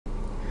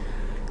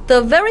The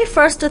very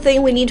first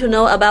thing we need to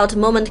know about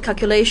moment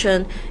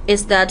calculation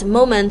is that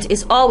moment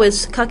is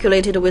always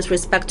calculated with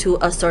respect to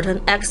a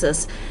certain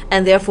axis,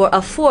 and therefore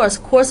a force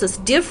causes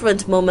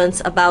different moments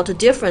about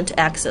different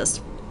axes.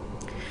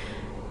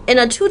 In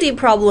a 2D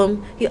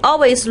problem, it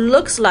always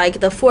looks like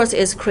the force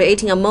is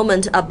creating a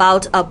moment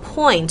about a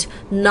point,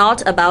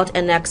 not about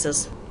an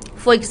axis.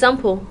 For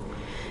example,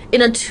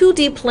 in a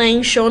 2D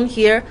plane shown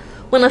here,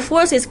 when a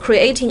force is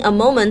creating a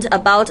moment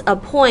about a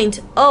point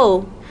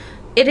O,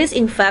 it is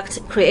in fact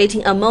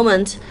creating a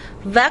moment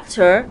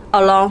vector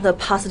along the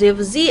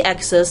positive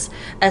z-axis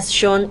as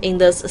shown in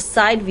this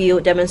side view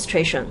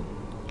demonstration.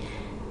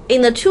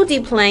 In the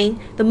 2D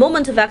plane, the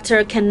moment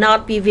vector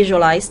cannot be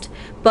visualized,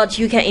 but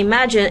you can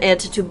imagine it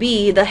to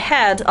be the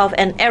head of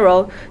an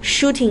arrow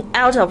shooting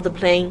out of the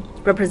plane,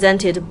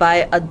 represented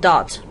by a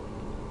dot.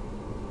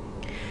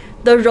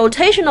 The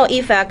rotational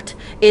effect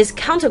is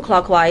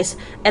counterclockwise,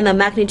 and the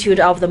magnitude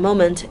of the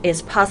moment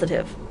is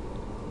positive.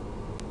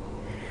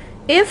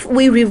 If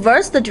we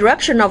reverse the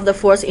direction of the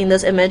force in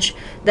this image,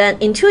 then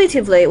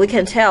intuitively we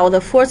can tell the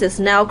force is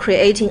now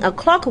creating a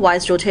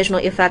clockwise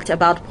rotational effect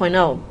about point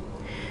O.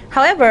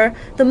 However,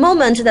 the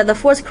moment that the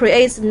force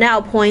creates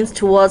now points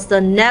towards the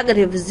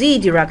negative z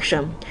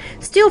direction,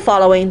 still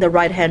following the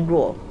right-hand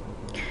rule.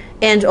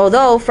 And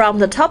although from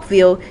the top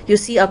view you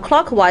see a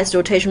clockwise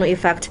rotational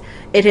effect,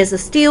 it is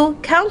still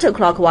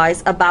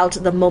counterclockwise about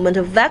the moment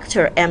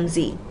vector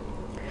mz.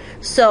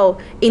 So,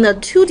 in a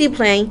 2D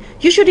plane,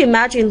 you should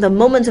imagine the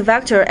moment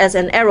vector as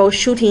an arrow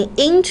shooting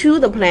into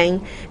the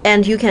plane,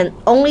 and you can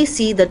only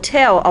see the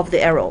tail of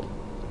the arrow.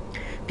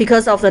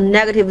 Because of the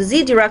negative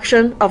z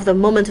direction of the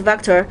moment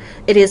vector,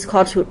 it is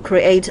called to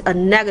create a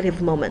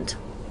negative moment.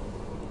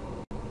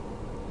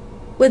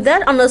 With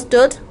that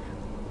understood,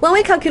 when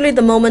we calculate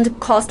the moment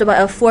caused by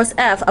a force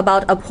F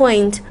about a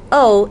point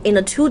O in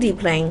a 2D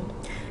plane,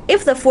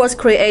 if the force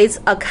creates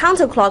a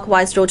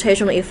counterclockwise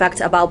rotational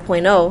effect about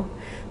point O,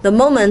 the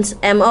moment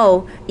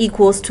MO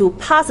equals to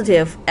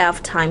positive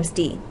F times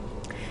d.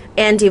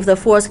 And if the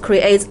force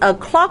creates a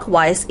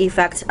clockwise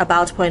effect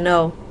about point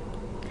O,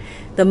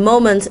 the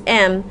moment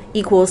M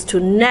equals to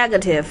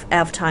negative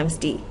F times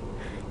d.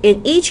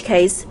 In each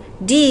case,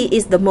 d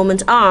is the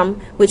moment arm,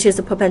 which is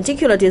the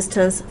perpendicular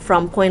distance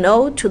from point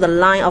O to the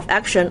line of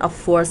action of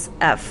force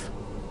F.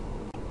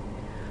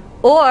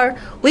 Or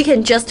we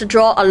can just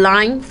draw a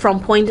line from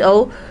point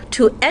O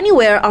to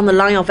anywhere on the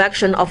line of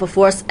action of a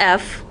force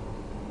F,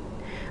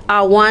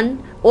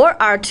 R1 or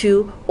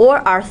R2 or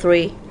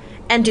R3,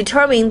 and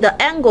determine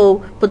the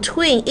angle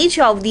between each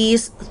of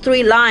these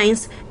three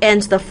lines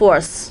and the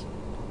force,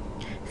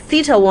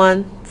 theta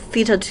 1,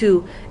 theta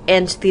 2,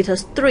 and theta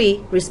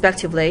 3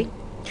 respectively,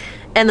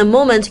 and the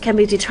moment can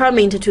be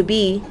determined to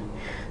be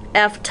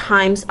F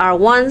times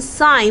R1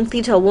 sine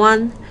theta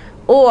 1,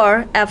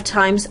 or F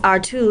times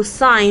R2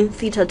 sine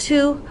theta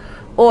 2,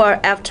 or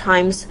F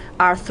times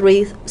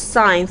R3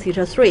 sine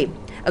theta 3.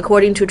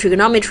 According to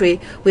trigonometry,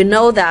 we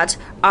know that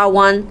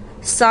R1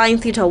 sine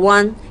theta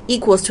 1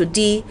 equals to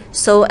d,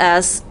 so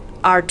as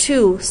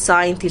R2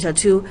 sine theta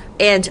 2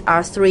 and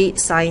R3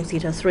 sine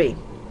theta 3.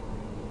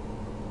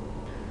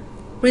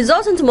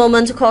 Resultant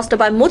moment caused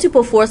by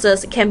multiple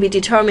forces can be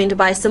determined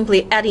by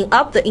simply adding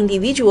up the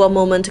individual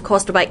moment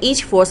caused by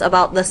each force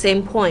about the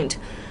same point.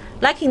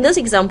 Like in this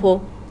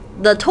example,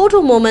 the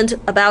total moment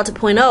about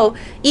point O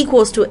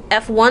equals to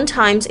F1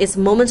 times its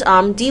moment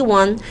arm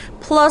d1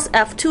 plus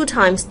F2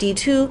 times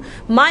d2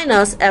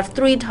 minus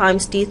F3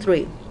 times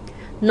d3.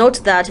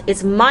 Note that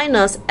it's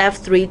minus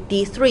F3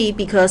 d3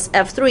 because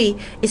F3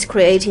 is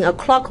creating a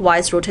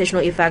clockwise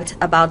rotational effect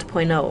about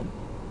point O.